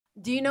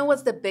Do you know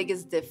what's the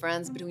biggest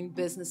difference between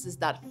businesses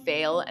that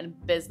fail and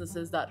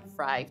businesses that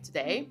thrive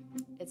today?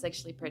 It's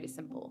actually pretty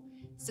simple.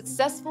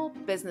 Successful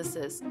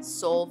businesses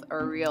solve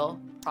a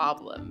real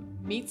problem.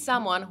 Meet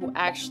someone who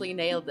actually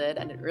nailed it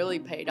and it really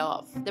paid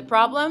off. The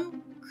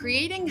problem?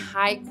 Creating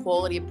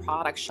high-quality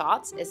product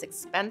shots is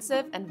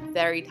expensive and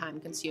very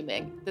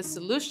time-consuming. The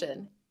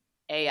solution?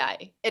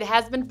 AI. It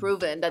has been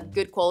proven that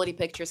good quality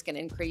pictures can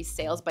increase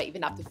sales by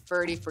even up to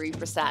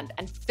 33%,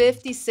 and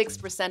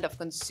 56% of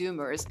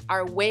consumers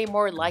are way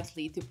more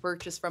likely to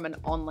purchase from an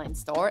online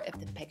store if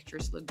the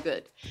pictures look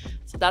good.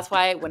 So that's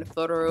why when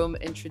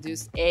Photoroom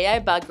introduced AI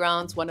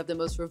backgrounds, one of the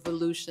most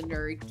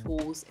revolutionary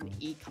tools in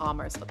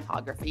e-commerce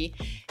photography,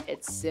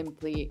 it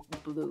simply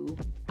blew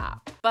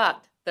up.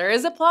 But there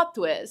is a plot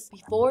twist.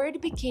 Before it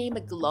became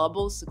a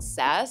global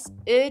success,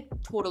 it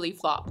totally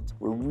flopped.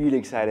 We're really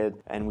excited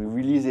and we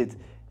release it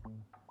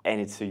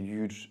and it's a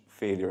huge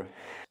failure.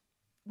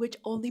 Which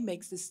only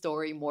makes the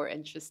story more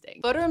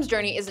interesting. Photoroom's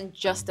journey isn't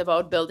just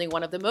about building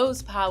one of the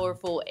most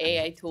powerful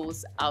AI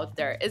tools out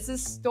there. It's a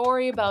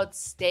story about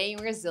staying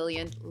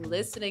resilient,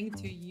 listening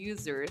to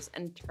users,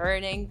 and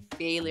turning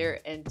failure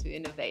into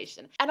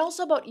innovation. And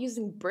also about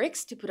using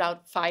bricks to put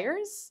out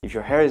fires. If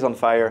your hair is on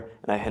fire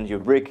and I hand you a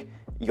brick,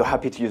 you're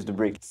happy to use the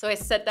brick. So I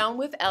sat down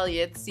with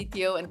Eliot,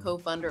 CTO and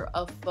co-founder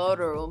of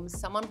Photoroom,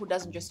 someone who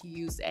doesn't just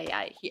use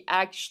AI, he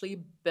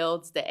actually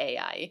builds the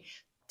AI,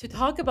 to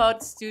talk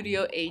about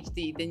Studio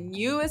HD, the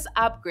newest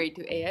upgrade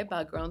to AI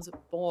backgrounds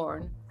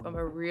born from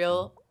a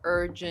real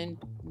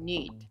urgent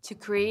need to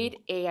create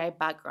AI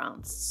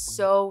backgrounds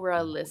so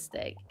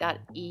realistic that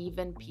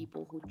even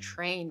people who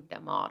trained the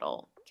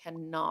model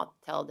cannot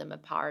tell them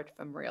apart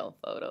from real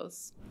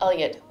photos.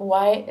 Eliot,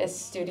 why is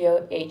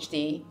Studio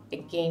HD a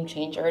game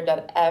changer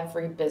that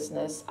every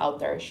business out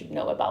there should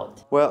know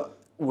about? Well,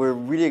 we're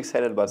really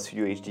excited about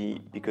Studio HD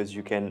because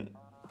you can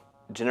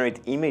generate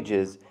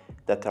images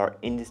that are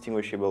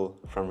indistinguishable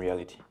from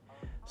reality.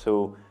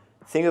 So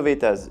think of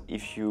it as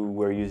if you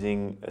were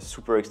using a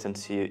super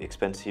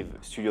expensive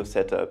studio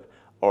setup,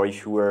 or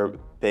if you were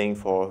paying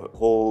for a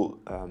whole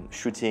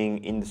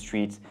shooting in the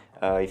street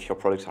if your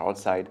products are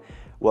outside.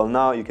 Well,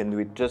 now you can do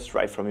it just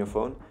right from your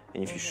phone,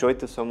 and if you show it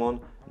to someone,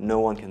 no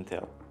one can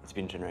tell it's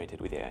been generated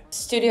with AI.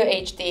 Studio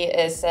HD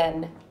is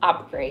an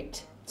upgrade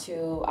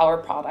to our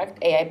product,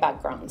 AI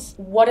backgrounds.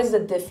 What is the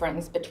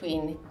difference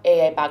between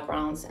AI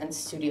backgrounds and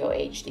Studio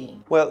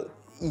HD? Well,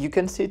 you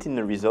can see it in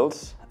the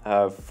results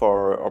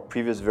for our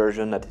previous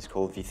version that is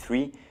called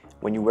V3.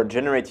 When you were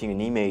generating an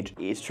image,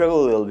 it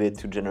struggled a little bit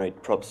to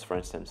generate props, for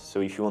instance.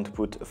 So if you want to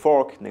put a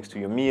fork next to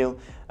your meal,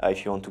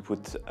 if you want to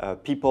put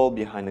people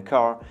behind a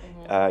car,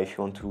 if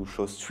you want to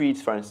show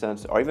streets, for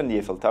instance, or even the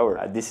Eiffel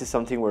Tower, this is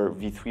something where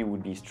V3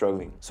 would be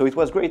struggling. So it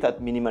was great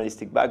at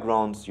minimalistic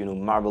backgrounds, you know,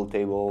 marble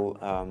table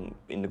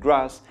in the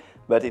grass,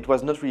 but it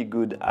was not really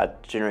good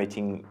at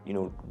generating, you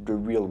know, the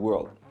real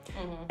world.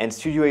 And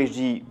Studio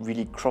HD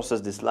really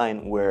crosses this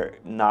line where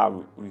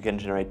now you can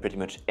generate pretty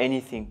much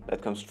anything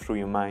that comes through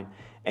your mind,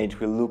 and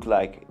it will look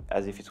like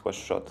as if it was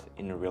shot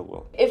in the real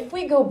world. If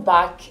we go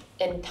back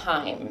in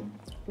time,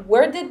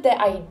 where did the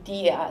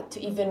idea to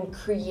even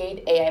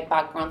create AI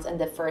backgrounds in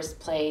the first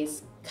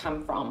place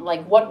come from?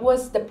 Like, what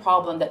was the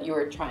problem that you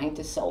were trying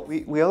to solve?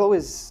 We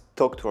always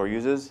talk to our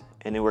users,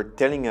 and they were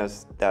telling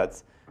us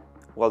that,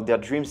 well, their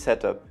dream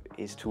setup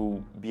is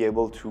to be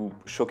able to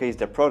showcase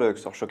their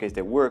products or showcase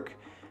their work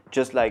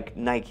just like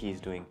Nike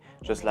is doing,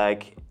 just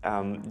like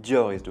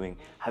Dior is doing,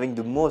 having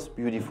the most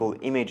beautiful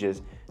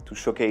images to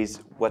showcase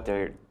what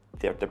their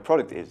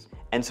product is.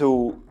 And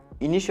so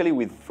initially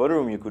with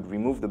Photoroom, you could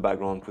remove the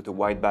background, put a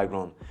white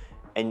background,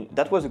 and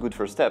that was a good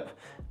first step.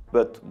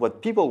 But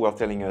what people were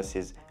telling us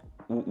is,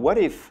 what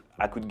if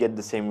I could get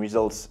the same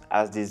results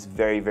as this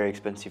very, very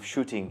expensive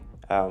shooting,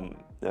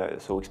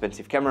 so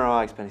expensive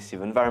camera,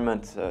 expensive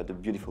environment, the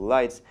beautiful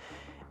lights.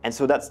 And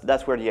so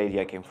that's where the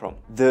idea came from.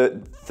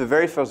 The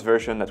very first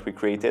version that we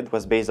created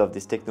was based off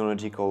this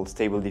technology called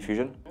Stable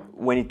Diffusion.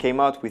 When it came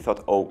out, we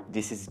thought, oh,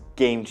 this is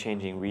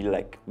game-changing, really.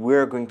 Like,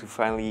 we're going to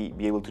finally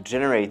be able to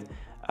generate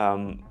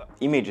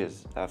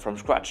images from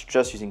scratch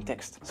just using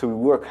text. So we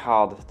work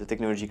hard, the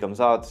technology comes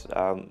out,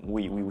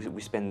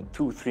 we spend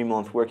 2-3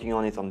 months working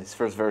on it on this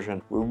first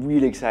version. We're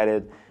really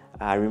excited.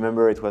 I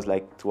remember it was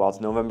like towards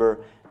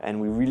November,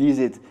 and we released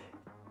it,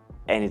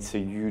 and it's a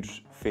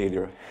huge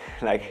failure.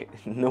 Like,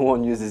 no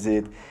one uses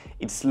it,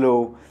 it's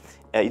slow,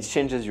 it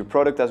changes your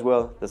product as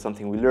well. That's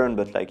something we learned,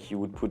 but like you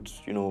would put,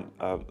 you know,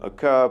 a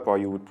cup, or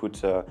you would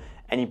put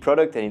any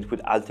product and it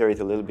would alter it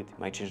a little bit. It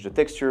might change the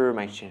texture,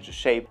 might change the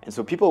shape. And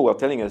so people were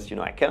telling us, you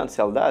know, I cannot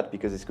sell that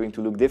because it's going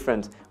to look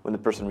different when the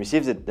person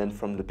receives it than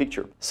from the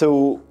picture.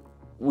 So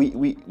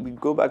we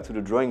go back to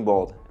the drawing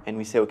board and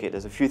we say, okay,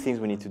 there's a few things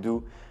we need to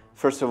do.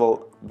 First of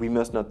all, we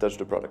must not touch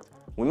the product.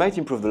 We might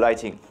improve the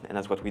lighting, and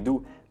that's what we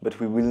do, but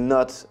we will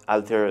not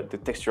alter the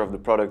texture of the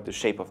product, the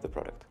shape of the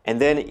product. And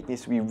then it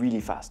needs to be really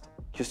fast.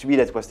 Used to be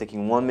that it was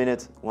taking 1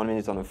 minute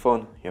on the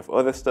phone. You have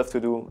other stuff to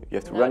do. You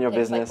have to run your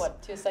business. Like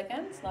what, 2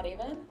 seconds? Not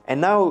even?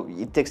 And now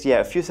it takes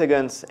a few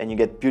seconds, and you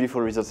get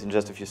beautiful results in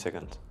just a few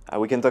seconds.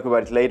 We can talk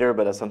about it later,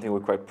 but that's something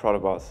we're quite proud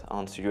about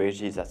on Studio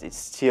HD, is that it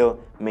still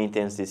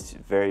maintains this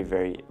very,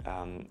 very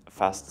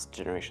fast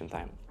generation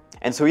time.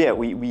 And so yeah,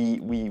 we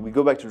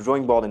go back to the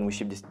drawing board and we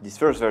ship this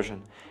first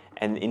version.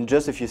 And in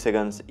just a few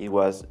seconds, it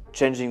was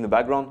changing the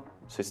background.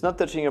 So it's not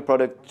touching your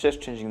product, just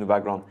changing the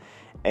background.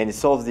 And it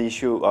solves the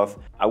issue of,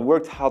 I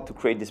worked hard to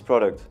create this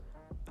product.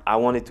 I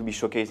want it to be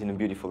showcased in a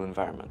beautiful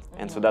environment.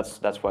 And so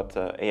that's what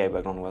AI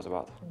background was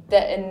about.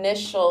 The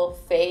initial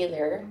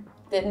failure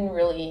didn't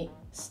really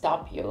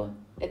stop you.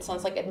 It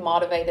sounds like it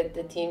motivated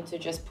the team to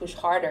just push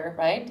harder,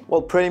 right?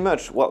 Well, pretty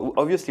much. Well,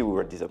 obviously we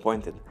were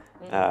disappointed.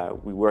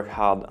 We worked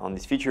hard on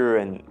this feature,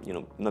 and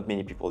not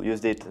many people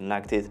used it and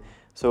liked it.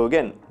 So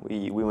again,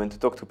 we went to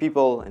talk to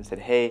people and said,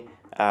 hey,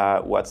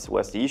 what's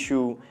the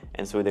issue?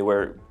 And so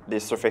they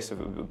surfaced a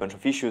bunch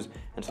of issues,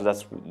 and so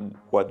that's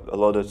what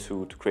allowed us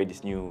to create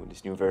this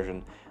new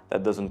version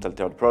that doesn't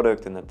alter the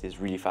product and that is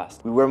really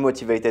fast. We were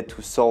motivated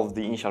to solve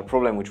the initial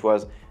problem, which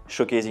was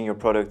showcasing your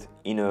product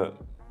in a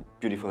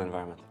beautiful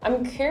environment.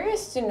 I'm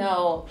curious to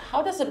know,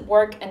 how does it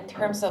work in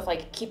terms of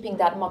like keeping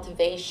that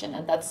motivation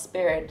and that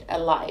spirit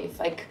alive?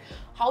 Like,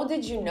 how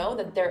did you know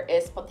that there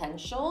is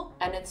potential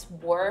and it's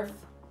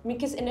worth?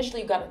 Because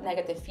initially you got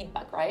negative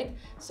feedback, right?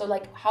 So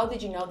like, how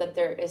did you know that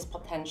there is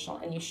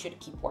potential and you should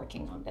keep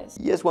working on this?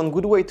 Yes, one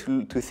good way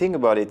to think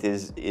about it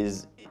is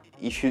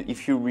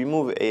if you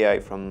remove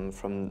AI from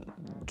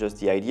just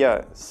the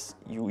idea,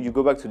 you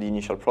go back to the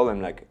initial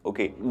problem. Like,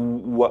 okay,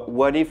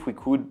 what if we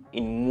could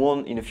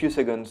in a few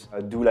seconds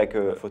do like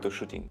a photo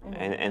shooting?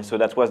 And so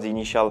that was the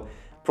initial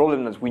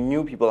problem that we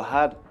knew people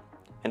had.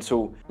 And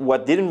so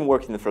what didn't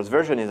work in the first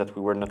version is that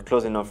we were not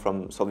close enough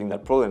from solving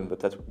that problem,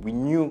 but that we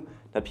knew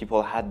that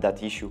people had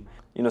that issue.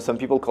 Some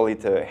people call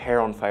it a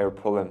hair on fire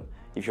problem.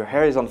 If your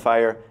hair is on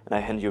fire and I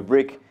hand you a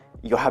brick,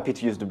 you're happy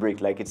to use the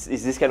brick. Like it's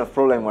this kind of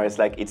problem where it's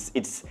like it's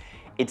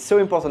so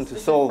important to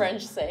solve. Is it a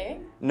French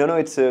saying? No,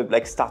 it's a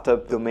like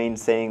startup domain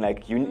saying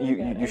like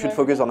you should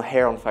focus on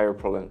hair on fire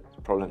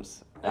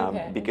problems.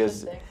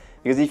 Because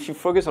if you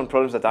focus on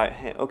problems that are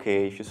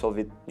okay, if you solve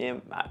it, yeah,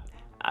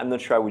 I'm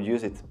not sure I would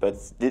use it, but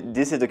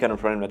this is the kind of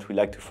problem that we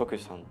like to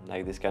focus on,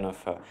 like this kind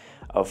of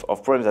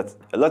problems that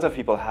a lot of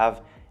people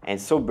have, and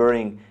it's so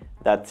burning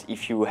that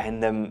if you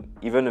hand them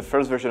even a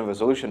first version of a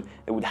solution,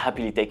 they would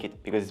happily take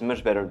it because it's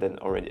much better than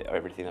already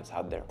everything that's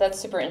out there. That's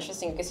super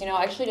interesting because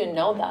I actually didn't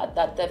know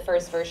that the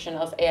first version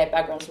of AI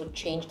backgrounds would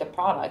change the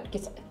product,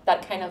 because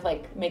that kind of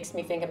like makes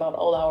me think about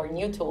all our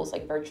new tools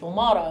like virtual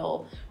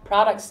model,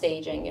 product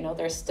staging.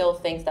 There's still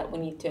things that we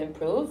need to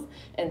improve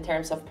in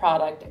terms of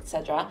product,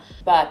 etc.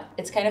 But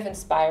it's kind of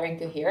inspiring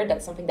to hear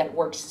that something that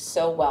works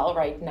so well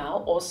right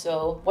now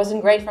also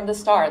wasn't great from the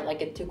start.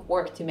 Like it took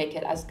work to make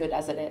it as good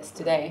as it is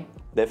today.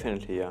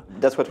 Definitely, yeah.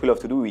 That's what we love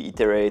to do. We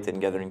iterate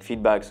and gathering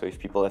feedback. So if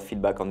people have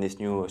feedback on this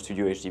new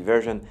Studio HD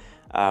version,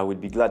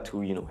 we'd be glad to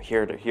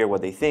hear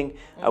what they think.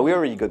 We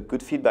already got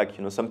good feedback.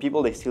 Some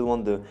people, they still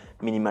want the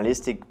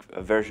minimalistic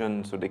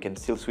version, so they can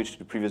still switch to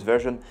the previous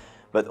version.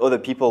 But other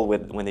people,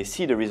 when they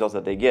see the results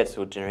that they get,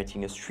 so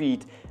generating a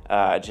street,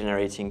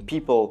 generating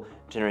people,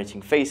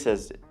 generating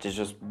faces, they're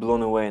just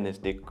blown away and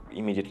they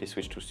immediately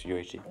switch to Studio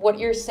HD. What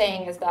you're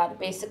saying is that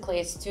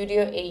basically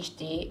Studio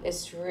HD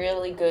is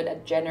really good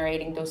at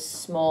generating those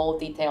small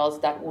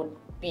details that would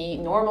be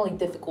normally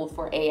difficult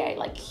for AI,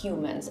 like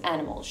humans,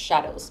 animals,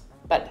 shadows.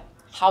 But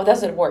how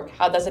does it work?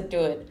 How does it do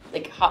it?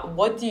 Like,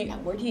 where do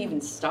you even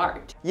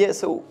start? Yeah,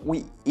 so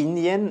in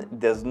the end,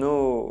 there's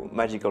no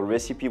magical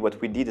recipe. What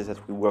we did is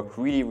that we worked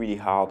really, really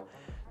hard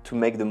to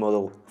make the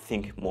model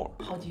think more.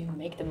 How do you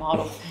make the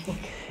model think?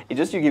 It's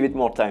just you give it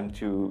more time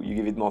to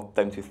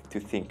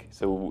think.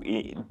 So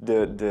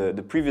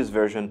the previous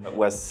version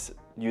was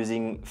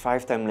using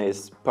 5 times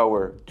less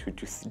power to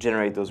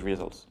generate those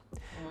results.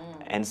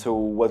 And so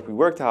what we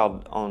worked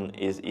hard on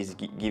is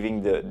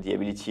giving the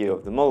ability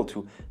of the model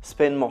to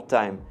spend more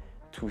time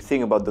to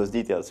think about those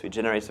details. So it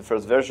generates the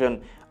first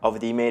version of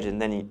the image, and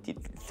then it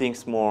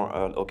thinks more,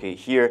 okay,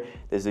 here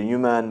there's a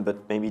human,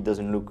 but maybe it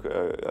doesn't look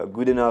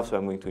good enough, so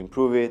I'm going to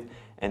improve it.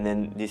 And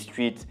then this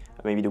street,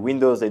 maybe the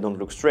windows, they don't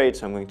look straight,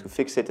 so I'm going to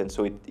fix it. And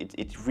so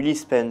it really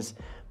spends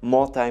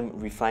more time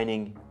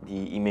refining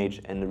the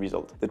image and the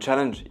result. The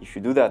challenge, if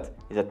you do that,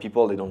 is that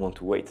people, they don't want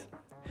to wait.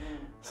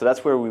 So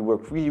that's where we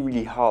work really,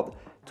 really hard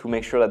to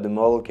make sure that the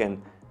model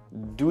can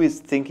do its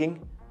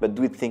thinking, but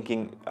do it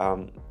thinking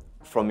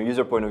from a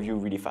user point of view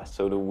really fast.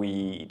 So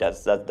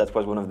that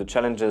was one of the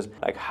challenges.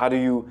 Like, how do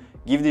you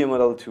give the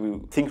model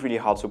to think really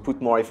hard, so put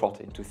more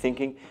effort into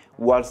thinking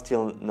while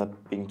still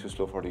not being too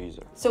slow for the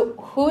user? So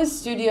who is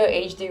Studio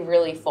HD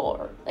really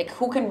for? Like,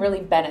 who can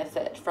really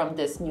benefit from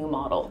this new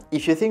model?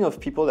 If you think of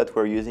people that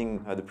were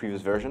using the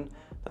previous version,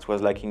 that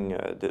was lacking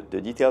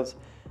the details,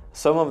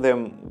 some of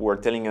them were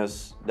telling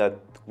us that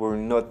we're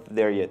not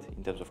there yet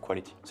in terms of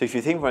quality. So if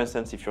you think, for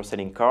instance, if you're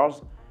selling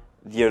cars,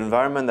 the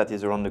environment that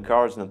is around the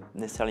car is not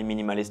necessarily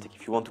minimalistic.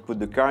 If you want to put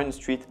the car in the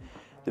street,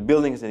 The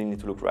buildings, they need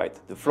to look right.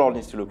 The floor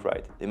needs to look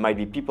right. There might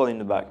be people in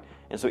the back.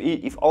 And so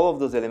if all of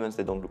those elements,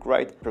 they don't look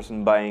right, the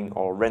person buying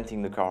or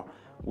renting the car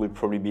will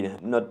probably be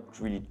not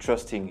really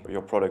trusting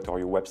your product or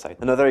your website.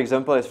 Another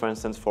example is, for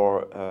instance,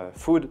 for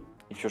food.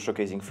 If you're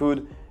showcasing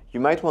food, you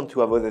might want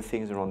to have other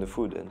things around the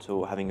food. And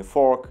so having a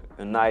fork,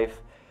 a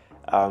knife.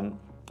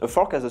 A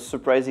fork has a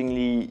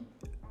surprisingly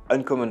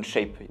uncommon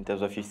shape in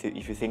terms of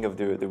if you think of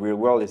the real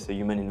world, it's a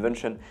human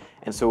invention.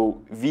 And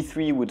so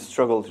V3 would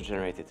struggle to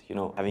generate it, you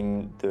know,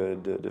 having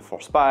the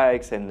four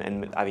spikes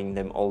and having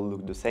them all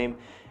look the same.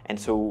 And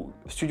so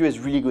Studio is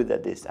really good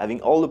at this,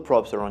 having all the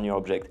props around your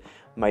object.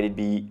 Might it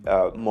be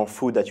more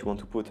food that you want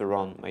to put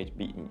around, might it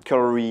be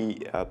cutlery,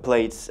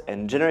 plates,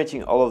 and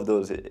generating all of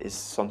those is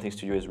something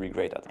Studio is really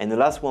great at. And the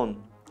last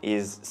one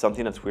is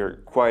something that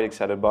we're quite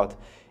excited about,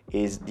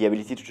 is the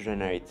ability to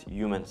generate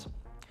humans.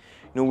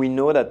 You know, we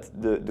know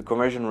that the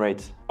conversion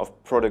rate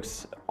of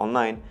products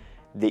online,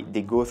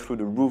 they go through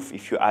the roof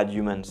if you add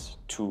humans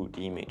to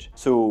the image.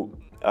 So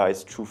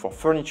it's true for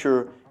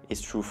furniture,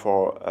 it's true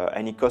for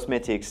any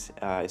cosmetics,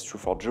 it's true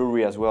for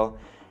jewelry as well.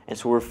 And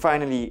so we're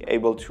finally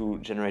able to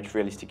generate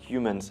realistic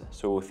humans.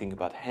 So think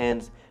about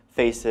hands,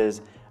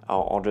 faces,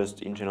 or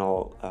just in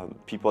general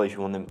people if you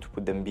want them to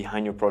put them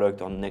behind your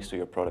product or next to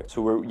your product.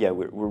 So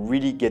we're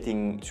really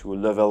getting to a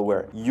level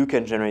where you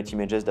can generate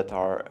images that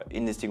are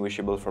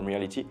indistinguishable from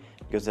reality,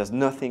 because there's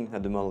nothing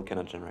that the model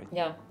cannot generate.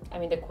 Yeah, I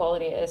mean, the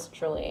quality is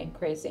truly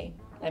crazy.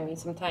 I mean,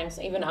 sometimes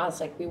even us,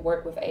 like we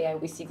work with AI,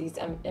 we see these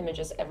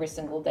images every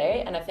single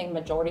day, and I think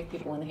majority of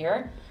people in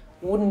here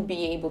wouldn't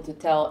be able to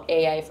tell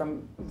AI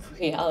from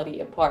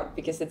reality apart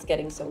because it's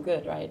getting so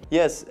good, right?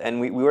 Yes,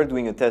 and we were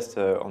doing a test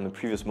on the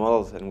previous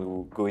models, and we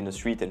will go in the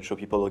street and show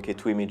people, okay,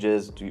 two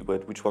images,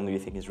 which one do you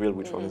think is real,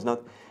 which one is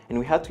not? And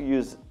we had to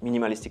use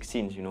minimalistic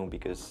scenes, you know,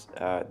 because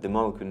the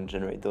model couldn't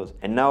generate those.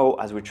 And now,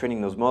 as we're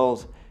training those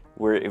models,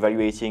 we're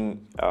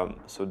evaluating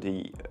so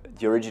the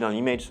original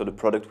image, so the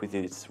product with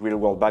its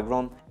real-world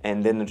background,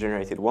 and then the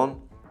generated one.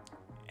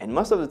 And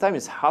most of the time,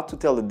 it's hard to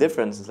tell the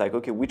difference. It's like,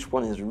 okay, which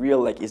one is real?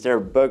 Like, is there a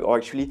bug? Or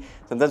actually,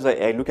 sometimes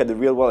I look at the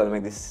real world and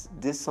I'm like,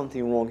 this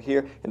something wrong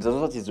here. And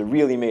sometimes it's the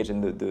real image,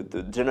 and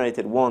the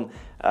generated one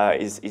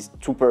is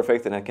too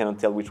perfect, and I cannot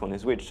tell which one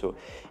is which. So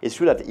it's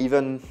true that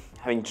even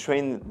having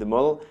trained the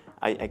model,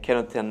 I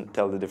cannot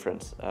tell the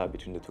difference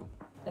between the two.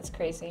 That's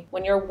crazy.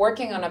 When you're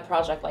working on a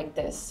project like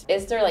this,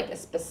 is there like a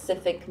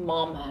specific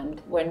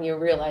moment when you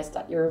realize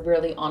that you're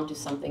really onto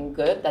something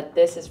good, that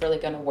this is really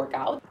going to work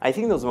out? I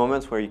think those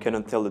moments where you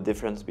cannot tell the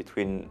difference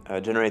between a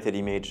generated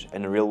image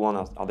and a real one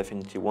are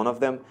definitely one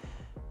of them.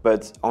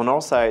 But on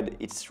our side,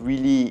 it's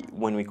really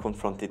when we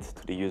confront it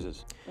to the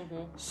users.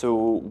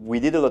 So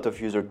we did a lot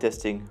of user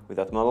testing with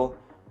that model,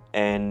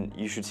 and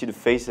you should see the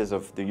faces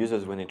of the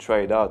users when they try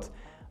it out,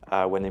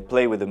 when they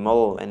play with the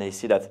model and they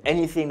see that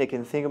anything they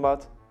can think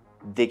about,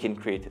 they can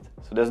create it.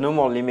 So there's no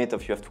more limit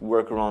of you have to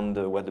work around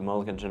what the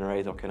model can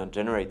generate or cannot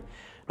generate.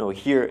 No,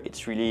 here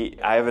it's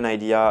really, I have an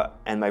idea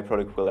and my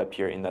product will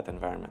appear in that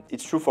environment.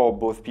 It's true for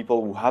both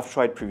people who have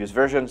tried previous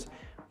versions,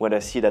 when I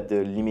see that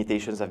the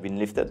limitations have been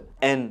lifted,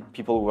 and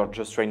people who are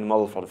just trying the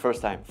model for the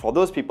first time. For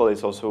those people,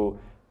 it's also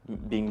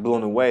being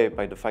blown away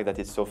by the fact that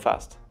it's so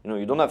fast. You know,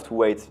 you don't have to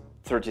wait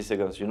 30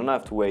 seconds, you don't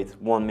have to wait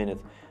 1 minute.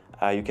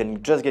 You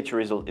can just get your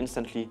result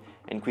instantly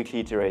and quickly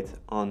iterate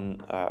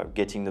on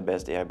getting the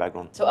best AI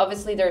background. So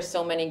obviously there's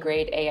so many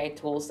great AI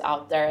tools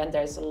out there, and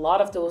there's a lot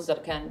of tools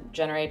that can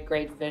generate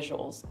great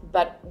visuals.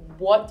 But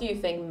what do you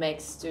think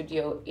makes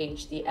Studio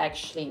HD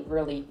actually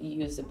really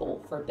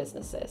usable for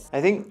businesses? I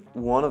think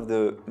one of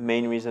the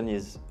main reasons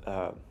is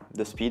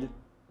the speed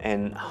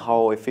and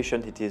how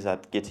efficient it is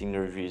at getting the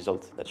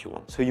result that you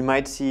want. So you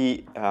might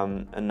see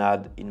an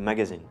ad in a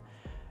magazine.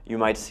 You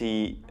might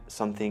see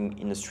something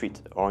in the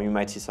street, or you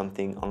might see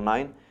something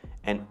online,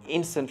 and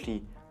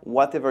instantly,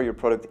 whatever your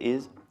product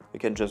is, you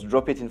can just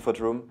drop it in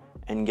Photoroom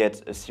and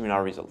get a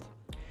similar result.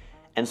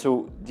 And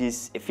so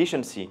this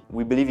efficiency,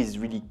 we believe, is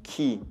really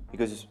key,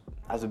 because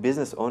as a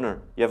business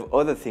owner, you have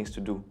other things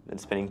to do than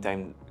spending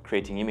time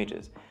creating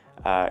images.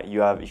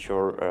 If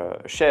you're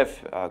a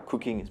chef,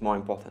 cooking is more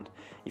important.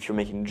 If you're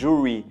making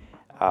jewelry,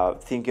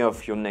 thinking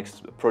of your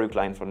next product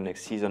line for the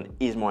next season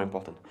is more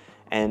important.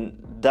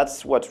 And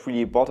that's what's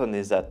really important,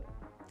 is that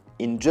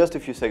in just a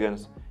few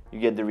seconds, you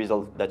get the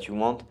result that you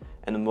want,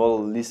 and the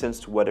model listens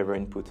to whatever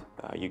input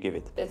you give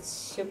it. It's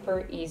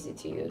super easy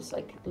to use,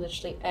 like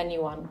literally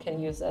anyone can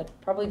use it.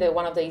 Probably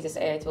one of the easiest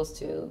AI tools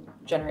to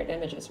generate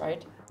images,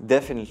 right?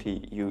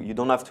 Definitely, you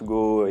don't have to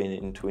go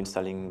into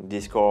installing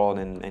Discord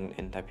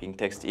and typing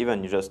text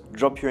even. You just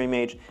drop your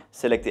image,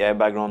 select the AI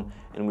background,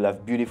 and we'll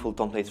have beautiful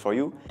templates for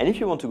you. And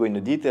if you want to go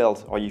into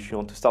details, or if you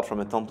want to start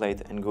from a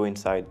template and go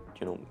inside,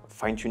 you know,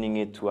 fine-tuning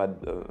it to add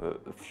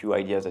a few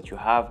ideas that you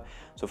have.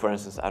 So for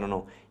instance, I don't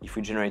know, if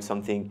we generate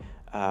something,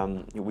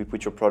 we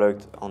put your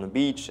product on a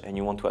beach and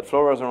you want to add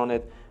flowers around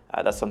it,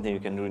 that's something you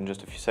can do in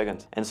just a few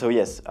seconds. And so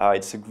yes,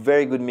 it's a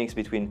very good mix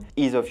between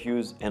ease of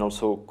use and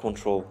also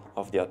control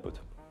of the output.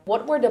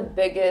 What were the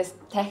biggest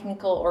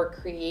technical or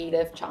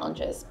creative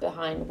challenges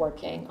behind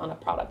working on a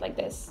product like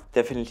this?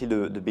 Definitely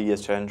the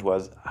biggest challenge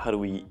was how do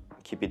we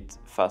keep it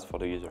fast for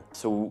the user.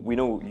 So we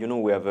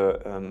have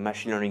a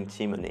machine learning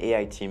team, an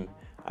AI team,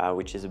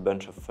 which is a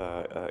bunch of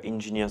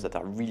engineers that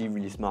are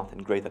really smart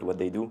and great at what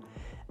they do.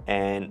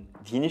 And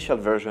the initial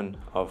version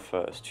of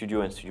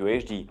Studio and Studio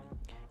HD,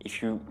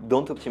 if you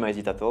don't optimize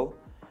it at all,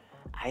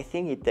 I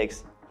think it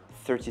takes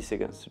 30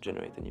 seconds to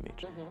generate an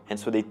image. And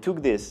so they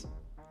took this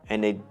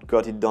and they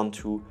got it down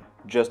to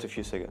just a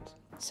few seconds.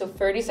 So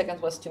 30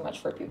 seconds was too much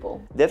for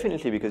people?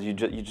 Definitely, because you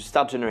just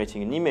start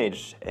generating an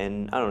image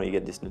and I don't know, you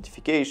get this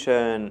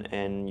notification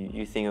and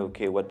you think,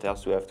 okay, what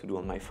else do I have to do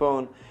on my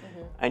phone?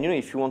 And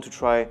if you want to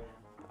try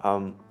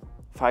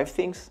 5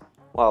 things,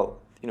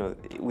 well,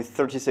 with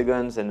 30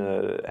 seconds and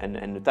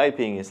the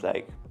typing is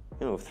like,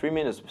 3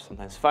 minutes,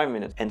 sometimes 5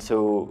 minutes. And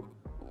so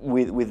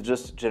with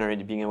just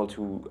being able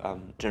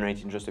to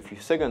generate in just a few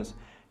seconds,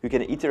 you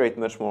can iterate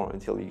much more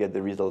until you get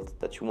the result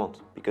that you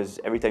want. Because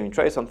every time you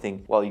try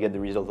something, well, you get the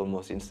result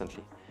almost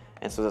instantly.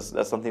 And so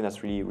that's something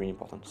that's really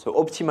important. So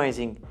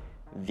optimizing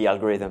the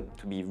algorithm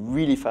to be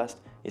really fast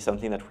is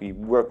something that we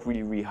work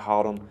really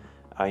hard on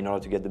in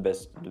order to get the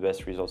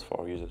best results for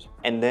our users.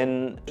 And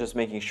then just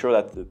making sure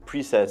that the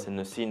presets and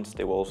the scenes,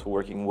 they were also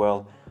working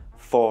well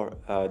for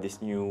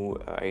this new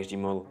HD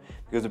model.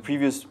 Because the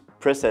previous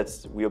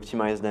presets, we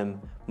optimized them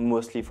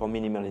mostly for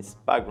minimalist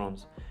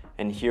backgrounds.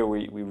 And here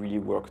we really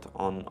worked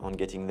on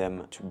getting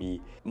them to be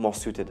more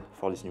suited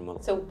for this new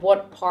model. So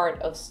what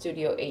part of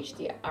Studio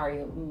HD are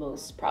you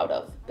most proud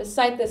of,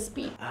 besides the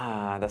speed?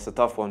 That's a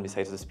tough one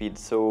besides the speed.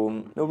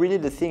 So no, really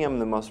the thing I'm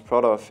the most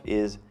proud of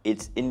is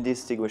it's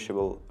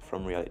indistinguishable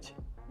from reality.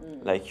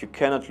 Like you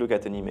cannot look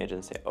at an image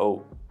and say,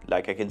 oh,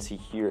 like I can see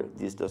here,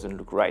 this doesn't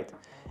look right.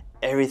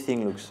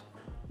 Everything looks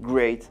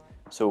great.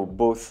 So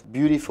both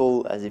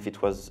beautiful as if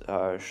it was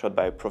shot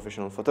by a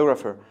professional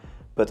photographer,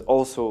 but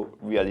also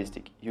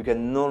realistic. You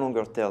can no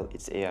longer tell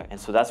it's AI. And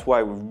so that's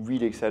why we're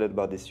really excited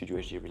about this Studio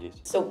HD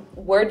release. So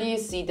where do you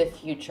see the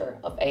future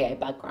of AI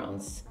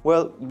backgrounds?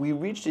 Well, we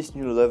reached this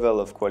new level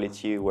of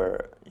quality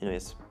where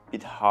it's a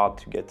bit hard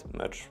to get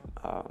much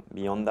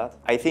beyond that.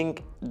 I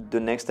think the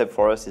next step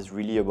for us is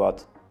really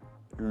about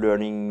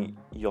learning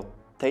your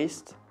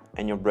taste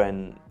and your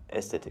brand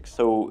aesthetics.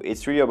 So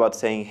it's really about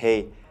saying,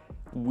 hey,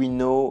 we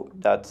know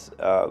that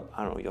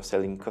I don't know, you're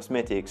selling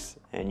cosmetics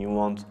and you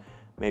want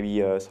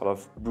maybe a sort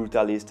of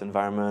brutalist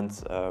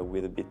environment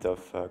with a bit of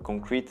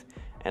concrete,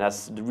 and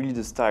that's really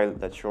the style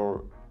that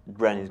your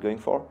brand is going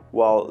for.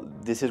 Well,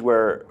 this is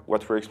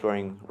what we're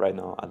exploring right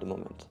now at the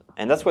moment.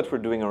 And that's what we're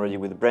doing already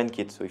with the brand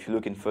kit. So if you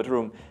look in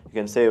Photoroom, you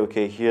can say,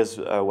 okay, here's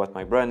what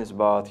my brand is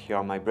about, here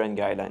are my brand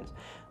guidelines.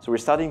 So we're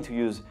starting to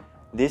use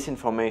this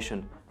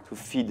information to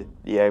feed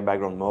the AI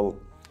background model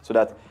so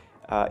that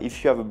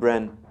if you have a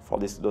brand for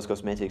those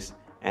cosmetics,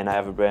 and I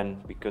have a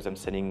brand because I'm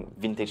selling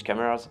vintage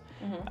cameras,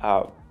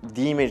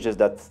 the images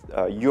that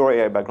your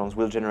AI backgrounds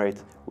will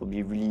generate will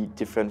be really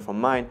different from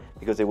mine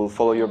because they will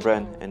follow your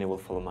brand and they will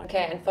follow mine.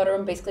 Okay, and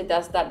Photoroom basically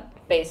does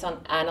that based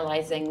on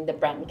analyzing the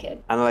brand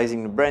kit.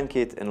 Analyzing the brand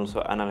kit and also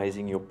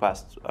analyzing your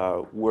past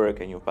work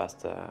and your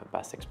past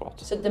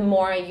exports. So the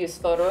more I use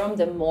Photoroom,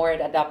 the more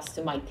it adapts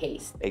to my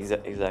taste.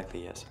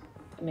 Exactly, yes.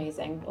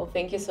 Amazing. Well,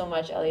 thank you so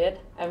much, Eliot.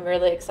 I'm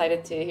really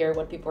excited to hear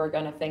what people are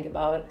going to think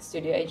about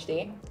Studio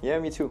HD. Yeah,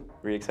 me too.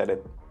 Really excited.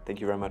 Thank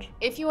you very much.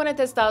 If you want to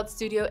test out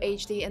Studio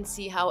HD and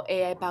see how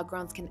AI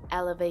backgrounds can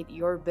elevate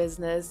your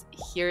business,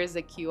 here's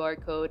a QR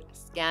code.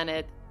 Scan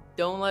it,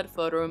 download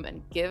Photoroom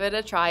and give it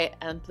a try.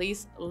 And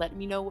please let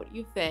me know what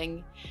you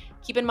think.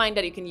 Keep in mind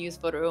that you can use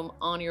Photoroom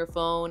on your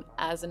phone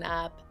as an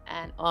app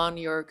and on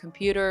your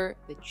computer.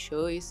 The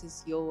choice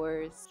is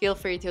yours. Feel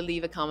free to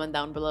leave a comment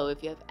down below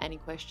if you have any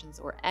questions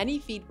or any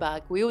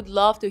feedback. We would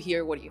love to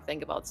hear what you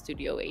think about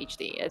Studio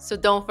HD. So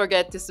don't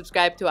forget to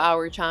subscribe to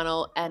our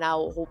channel and I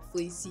will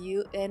hopefully see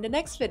you in the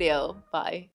next video. Bye.